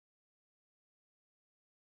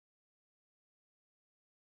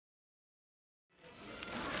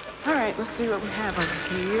right, let's see what we have over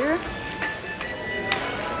here.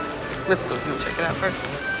 Let's go check it out first.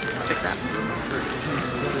 Check it out.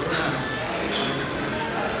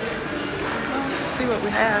 Let's see what we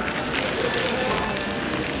have.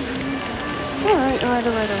 All right.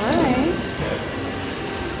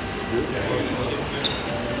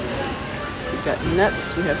 We've got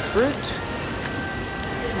nuts, we have fruit.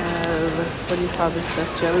 What do you call this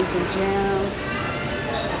stuff? Jellies and jams.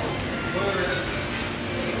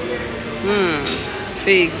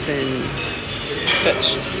 Figs and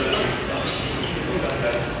such.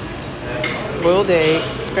 Boiled eggs,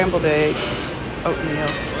 scrambled eggs, oatmeal.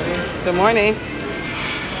 Good morning.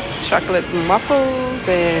 Chocolate muffles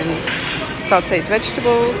and sauteed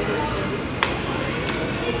vegetables.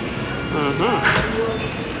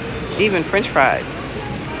 Even French fries.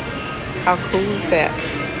 How cool is that?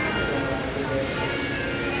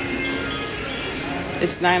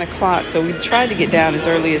 It's 9 o'clock, so we tried to get down as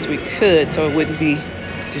early as we could so it wouldn't be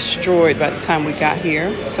destroyed by the time we got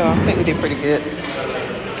here. So I think we did pretty good.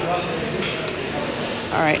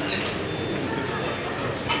 All right.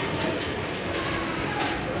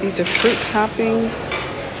 These are fruit toppings.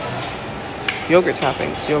 Yogurt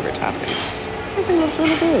toppings. Everything looks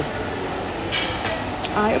really good.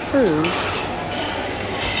 I approve.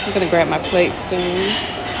 I'm gonna grab my plate soon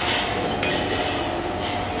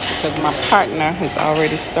because my partner has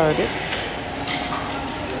already started.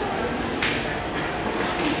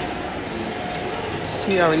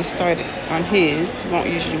 He already started on his. He won't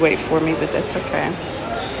usually wait for me, but that's okay.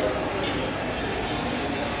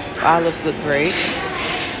 Olives look great.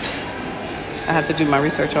 I have to do my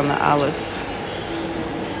research on the olives.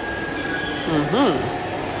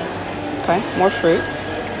 Okay, more fruit.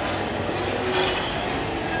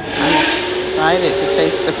 I'm excited to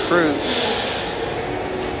taste the fruit.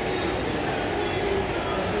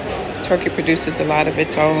 Turkey produces a lot of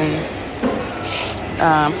its own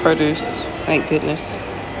produce, thank goodness.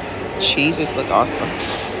 Cheeses look awesome.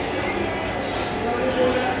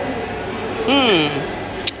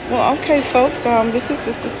 Well, okay, folks, this is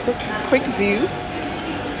just a quick view,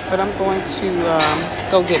 but I'm going to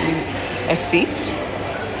go get me a seat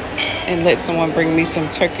and let someone bring me some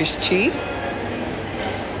Turkish tea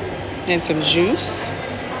and some juice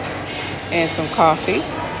and some coffee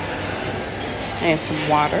and some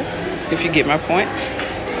water, if you get my point.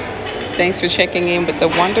 Thanks for checking in with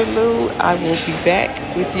TheWanderLew. I will be back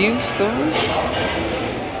with you soon.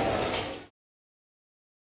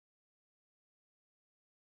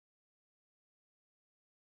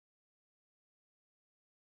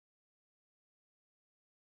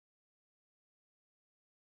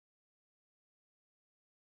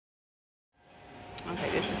 Okay,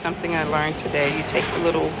 this is something I learned today. You take the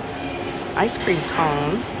little ice cream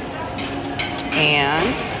cone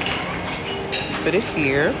and put it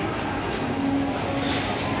here,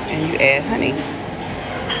 and you add honey.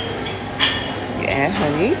 You add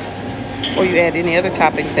honey, or you add any other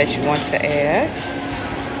toppings that you want to add.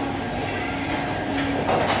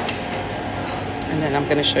 And then I'm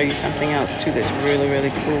going to show you something else too that's really,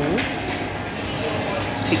 really cool.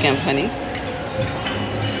 Speaking of honey,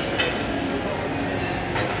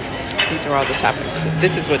 these are all the toppings, but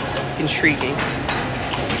this is what's intriguing.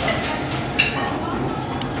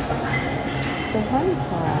 It's a honey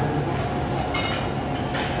pie.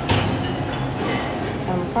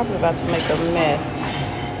 I'm probably about to make a mess.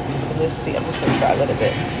 But let's see, I'm just going to try a little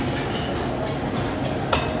bit.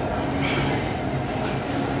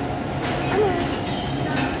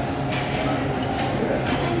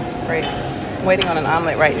 Great. I'm waiting on an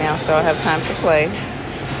omelet right now, so I have time to play.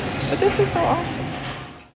 But this is so awesome.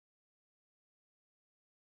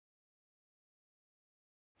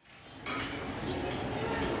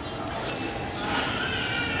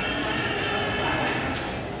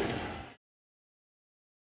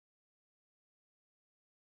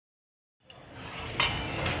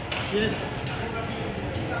 Yes.